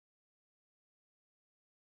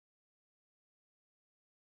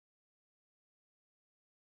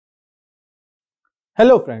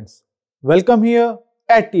Hello friends, welcome here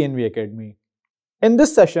at TNV Academy. In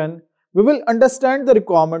this session, we will understand the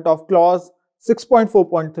requirement of clause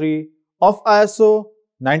 6.4.3 of ISO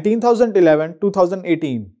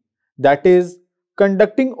 19011-2018, that is,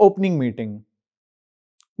 conducting opening meeting.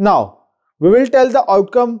 Now, we will tell the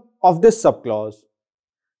outcome of this subclause.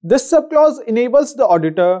 This subclause enables the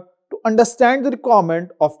auditor to understand the requirement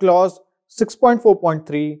of clause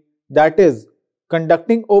 6.4.3, that is,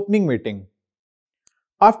 conducting opening meeting.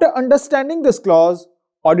 After understanding this clause,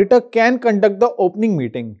 auditor can conduct the opening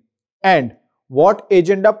meeting and what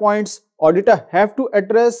agenda points auditor have to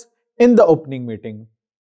address in the opening meeting.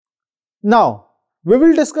 Now, we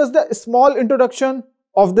will discuss the small introduction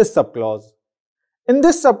of this subclause. In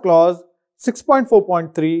this subclause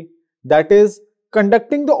 6.4.3, that is,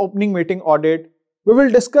 conducting the opening meeting audit, we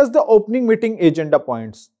will discuss the opening meeting agenda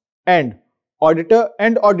points and auditor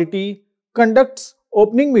and auditee conducts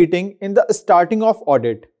opening meeting in the starting of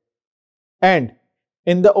audit. And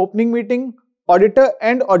in the opening meeting, auditor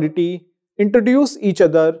and auditee introduce each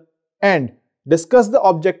other and discuss the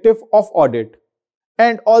objective of audit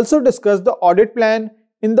and also discuss the audit plan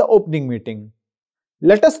in the opening meeting.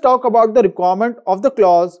 Let us talk about the requirement of the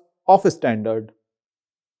clause of standard.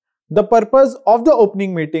 The purpose of the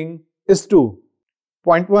opening meeting is to: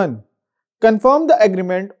 Point 1. Confirm the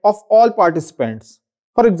agreement of all participants,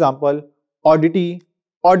 for example, auditee,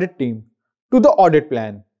 audit team, to the audit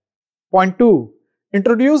plan. Point 2.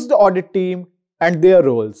 Introduce the audit team and their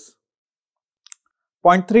roles.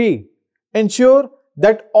 Point 3. Ensure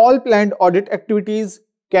that all planned audit activities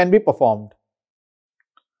can be performed.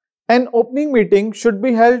 An opening meeting should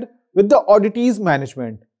be held with the auditee's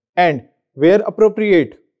management and, where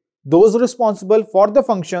appropriate, those responsible for the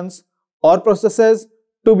functions or processes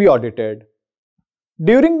to be audited.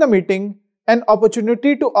 During the meeting, an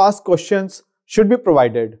opportunity to ask questions should be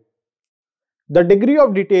provided. The degree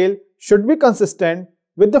of detail should be consistent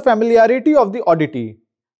with the familiarity of the auditee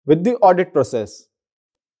with the audit process.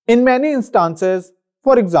 In many instances,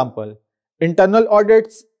 for example, internal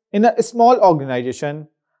audits in a small organization,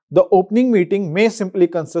 the opening meeting may simply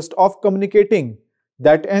consist of communicating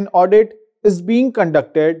that an audit is being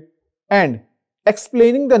conducted and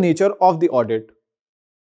explaining the nature of the audit.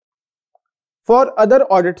 For other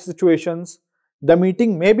audit situations, the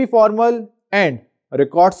meeting may be formal and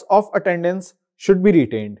records of attendance should be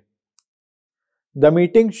retained. The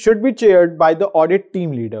meeting should be chaired by the audit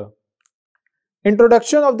team leader.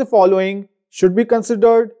 Introduction of the following should be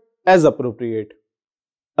considered as appropriate.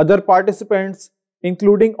 Other participants,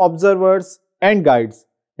 including observers and guides,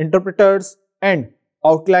 interpreters, and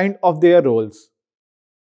outline of their roles.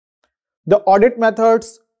 The audit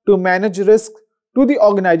methods to manage risk to the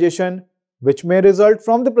organization which may result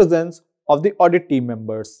from the presence of the audit team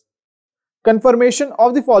members. Confirmation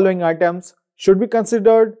of the following items should be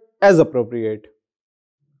considered as appropriate: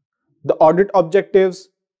 the audit objectives,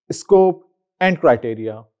 scope, and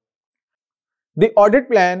criteria, the audit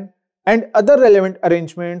plan and other relevant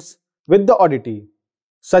arrangements with the auditee,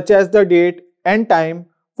 such as the date and time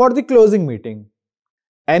for the closing meeting,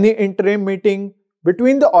 any interim meeting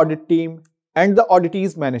between the audit team and the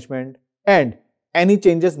auditee's management, and any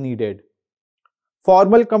changes needed,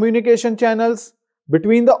 formal communication channels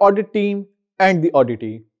between the audit team and the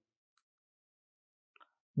auditee,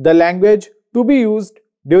 the language to be used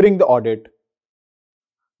during the audit,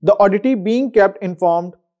 the auditee being kept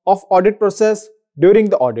informed of audit process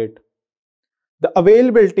during the audit, the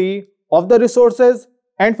availability of the resources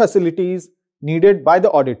and facilities needed by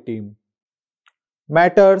the audit team,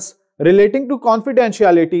 matters relating to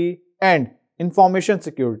confidentiality and information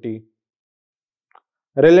security,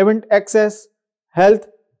 relevant access, health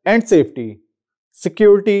and safety,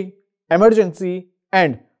 security, emergency,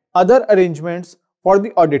 and other arrangements for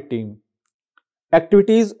the audit team,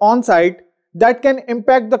 activities on site that can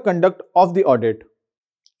impact the conduct of the audit.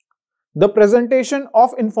 The presentation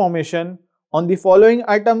of information on the following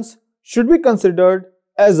items should be considered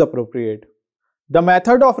as appropriate. The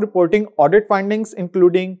method of reporting audit findings,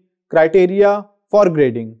 including criteria for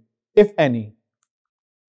grading, if any.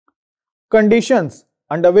 Conditions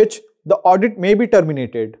under which the audit may be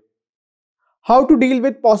terminated. How to deal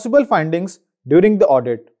with possible findings during the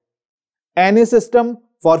audit. Any system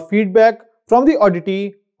for feedback from the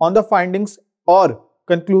auditee on the findings or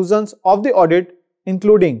conclusions of the audit,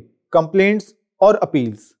 including complaints or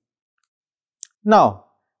appeals. Now,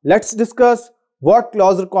 let's discuss what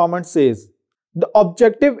clause requirement says. The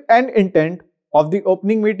objective and intent of the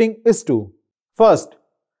opening meeting is to: First,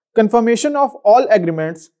 confirmation of all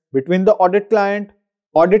agreements between the audit client,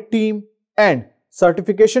 audit team, and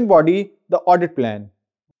certification body, the audit plan.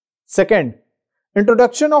 Second,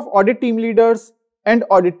 introduction of audit team leaders and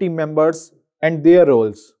audit team members and their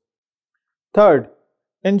roles. Third,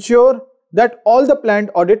 ensure that all the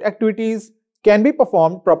planned audit activities can be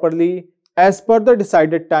performed properly as per the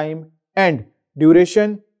decided time and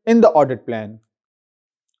duration in the audit plan.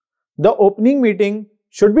 The opening meeting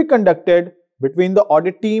should be conducted between the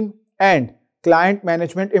audit team and client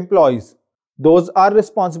management employees. Those are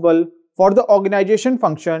responsible for the organization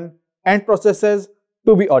function and processes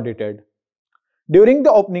to be audited. During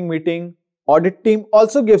the opening meeting, audit team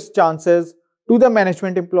also gives chances to the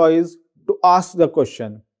management employees to ask the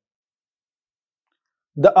question.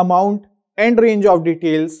 The amount and range of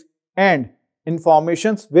details and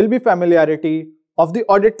informations will be familiarity of the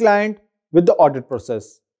audit client with the audit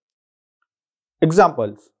process.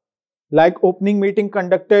 Examples like opening meeting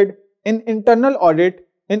conducted in internal audit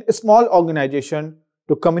in a small organization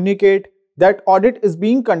to communicate that audit is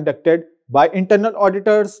being conducted by internal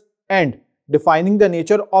auditors and defining the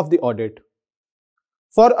nature of the audit.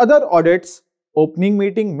 For other audits, opening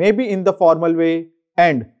meeting may be in the formal way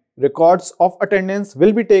and records of attendance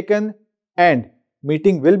will be taken and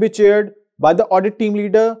meeting will be chaired by the audit team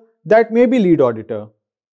leader that may be lead auditor.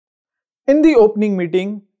 In the opening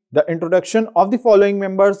meeting, the introduction of the following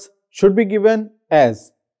members should be given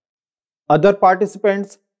as other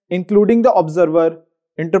participants including the observer,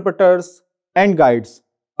 interpreters and guides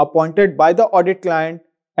appointed by the audit client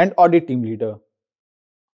and audit team leader.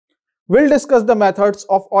 We'll discuss the methods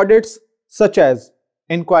of audits such as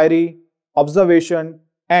inquiry, observation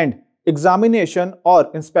and examination or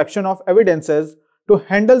inspection of evidences to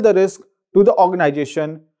handle the risk to the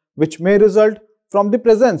organization which may result from the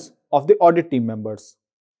presence of the audit team members.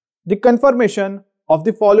 The confirmation of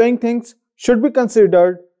the following things should be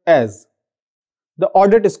considered as the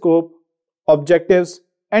audit scope, objectives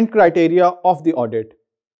and criteria of the audit,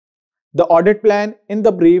 the audit plan in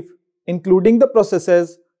the brief including the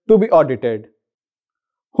processes to be audited,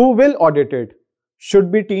 who will audit it,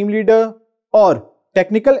 should be team leader or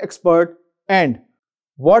technical expert, and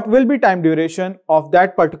what will be time duration of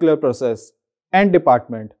that particular process and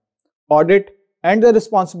department. Audit and the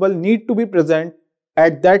responsible need to be present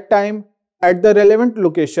at that time at the relevant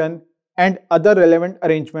location and other relevant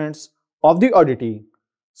arrangements of the auditee,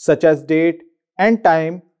 such as date and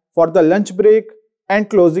time for the lunch break and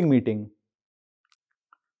closing meeting.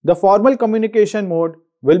 The formal communication mode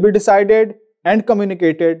will be decided and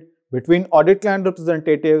communicated between audit client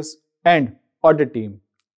representatives and audit team.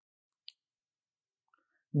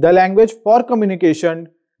 The language for communication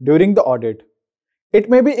during the audit. It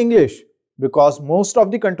may be English because most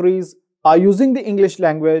of the countries are using the English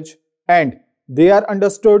language and they are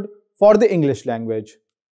understood for the English language.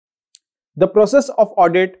 The process of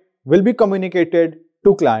audit will be communicated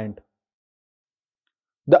to client.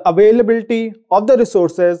 The availability of the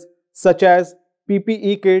resources such as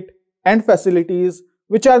PPE kit and facilities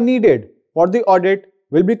which are needed for the audit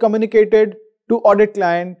will be communicated to audit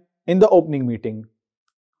client in the opening meeting.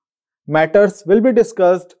 Matters will be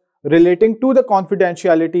discussed relating to the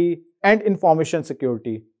confidentiality and information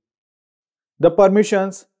security, the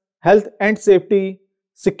permissions, health and safety,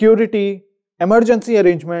 security, emergency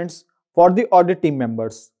arrangements for the audit team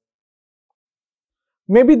members.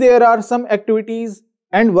 Maybe there are some activities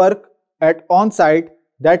and work at on-site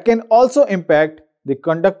that can also impact the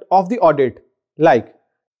conduct of the audit, like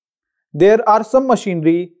there are some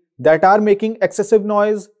machinery that are making excessive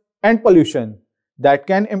noise and pollution that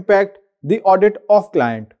can impact the audit of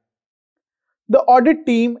client. The audit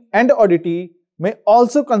team and auditee may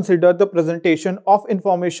also consider the presentation of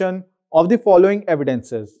information of the following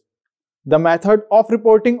evidences. The method of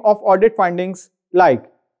reporting of audit findings, like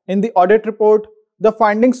in the audit report, the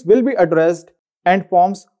findings will be addressed and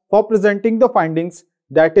forms for presenting the findings,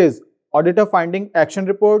 that is Auditor Finding Action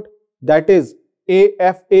Report, that is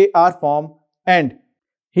AFAR form, and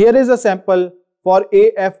here is a sample for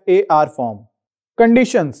AFAR form.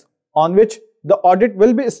 Conditions on which the audit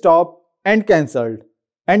will be stopped and cancelled,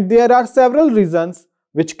 and there are several reasons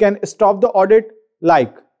which can stop the audit,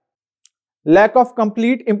 like lack of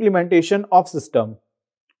complete implementation of system,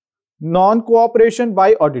 non-cooperation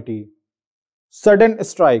by auditee, sudden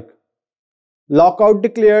strike, lockout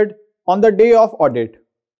declared on the day of audit,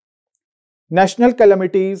 national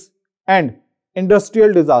calamities and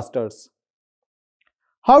industrial disasters.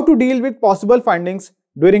 How to deal with possible findings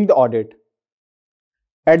during the audit?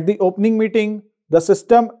 At the opening meeting, the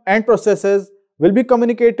system and processes will be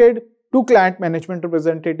communicated to client management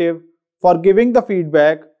representative for giving the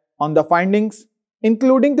feedback on the findings,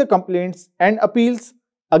 including the complaints and appeals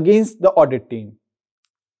against the audit team.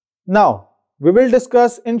 Now, we will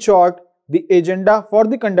discuss in short the agenda for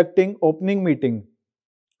the conducting opening meeting.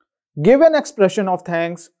 Give an expression of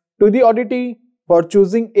thanks to the auditee for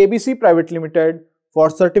choosing ABC Private Limited for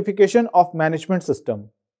certification of management system.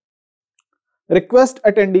 Request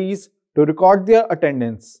attendees to record their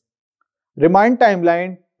attendance. Remind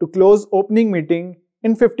timeline to close opening meeting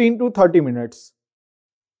in 15 to 30 minutes.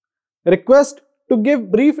 Request to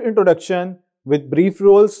give brief introduction with brief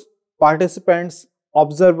roles, participants,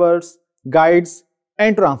 observers, guides,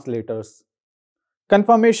 and translators.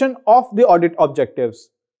 Confirmation of the audit objectives.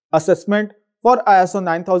 Assessment for ISO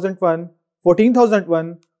 9001,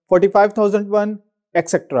 14001, 45001,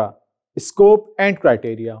 etc. Scope and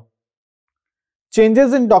criteria.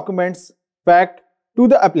 Changes in documents, fact to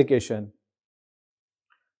the application.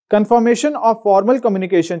 Confirmation of formal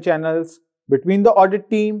communication channels between the audit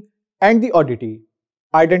team and the auditee.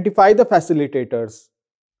 Identify the facilitators.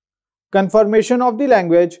 Confirmation of the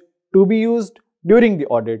language to be used during the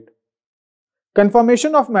audit.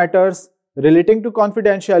 Confirmation of matters relating to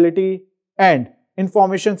confidentiality and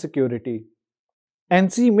information security.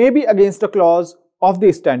 NC may be against a clause of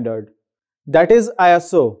the standard, that is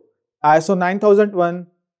ISO 9001,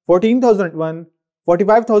 14001,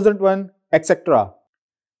 45001, etc.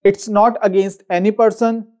 It's not against any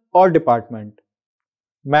person or department.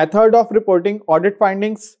 Method of reporting audit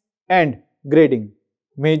findings and grading.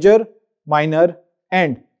 Major, minor,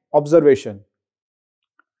 and observation.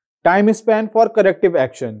 Time span for corrective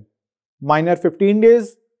action. Minor 15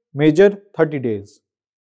 days, major 30 days.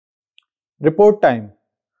 Report time.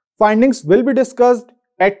 Findings will be discussed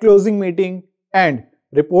at closing meeting and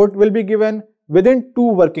report will be given within 2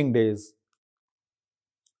 working days.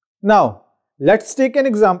 Now, let's take an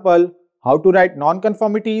example how to write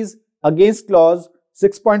non-conformities against clause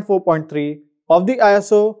 6.4.3 of the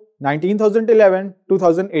ISO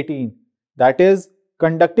 19011-2018, that is,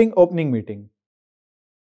 conducting opening meeting.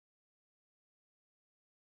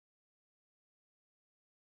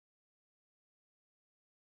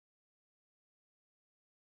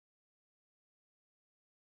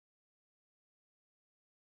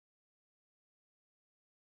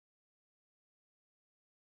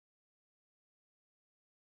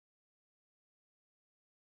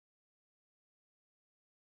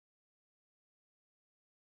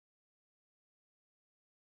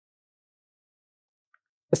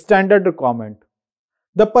 Standard requirement.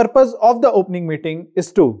 The purpose of the opening meeting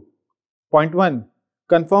is to: Point 1.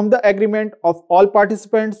 Confirm the agreement of all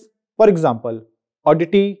participants, for example,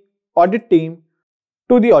 auditee, audit team,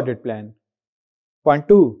 to the audit plan. Point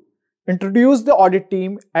 2. Introduce the audit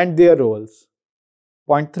team and their roles.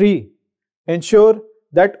 Point 3. Ensure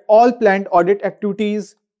that all planned audit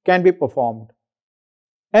activities can be performed.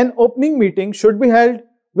 An opening meeting should be held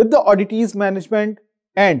with the auditee's management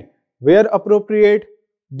and, where appropriate,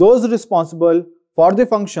 those responsible for the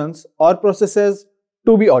functions or processes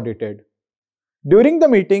to be audited. During the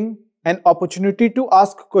meeting, an opportunity to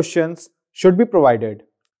ask questions should be provided.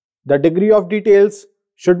 The degree of details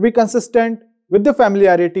should be consistent with the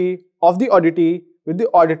familiarity of the auditee with the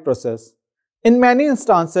audit process. In many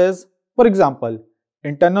instances, for example,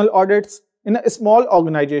 internal audits in a small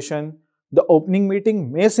organization, the opening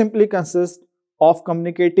meeting may simply consist of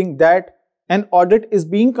communicating that an audit is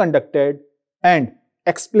being conducted and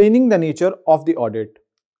explaining the nature of the audit.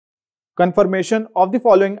 Confirmation of the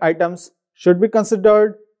following items should be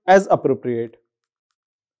considered as appropriate.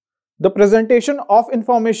 The presentation of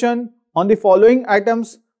information on the following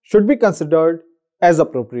items should be considered as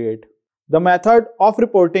appropriate. The method of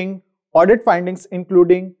reporting audit findings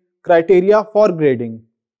including criteria for grading,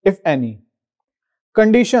 if any.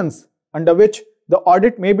 Conditions under which the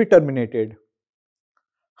audit may be terminated.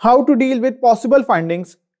 How to deal with possible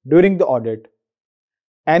findings during the audit.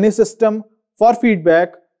 Any system for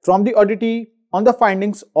feedback from the auditee on the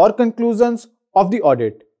findings or conclusions of the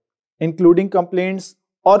audit, including complaints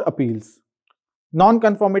or appeals.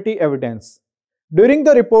 Non-conformity evidence. During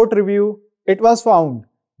the report review, it was found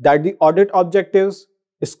that the audit objectives,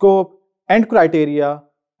 scope and criteria,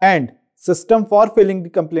 and system for filling the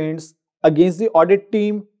complaints against the audit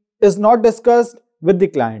team is not discussed with the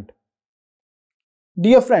client.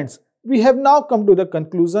 Dear friends, we have now come to the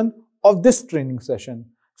conclusion of this training session.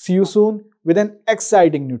 See you soon with an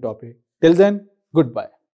exciting new topic. Till then, goodbye.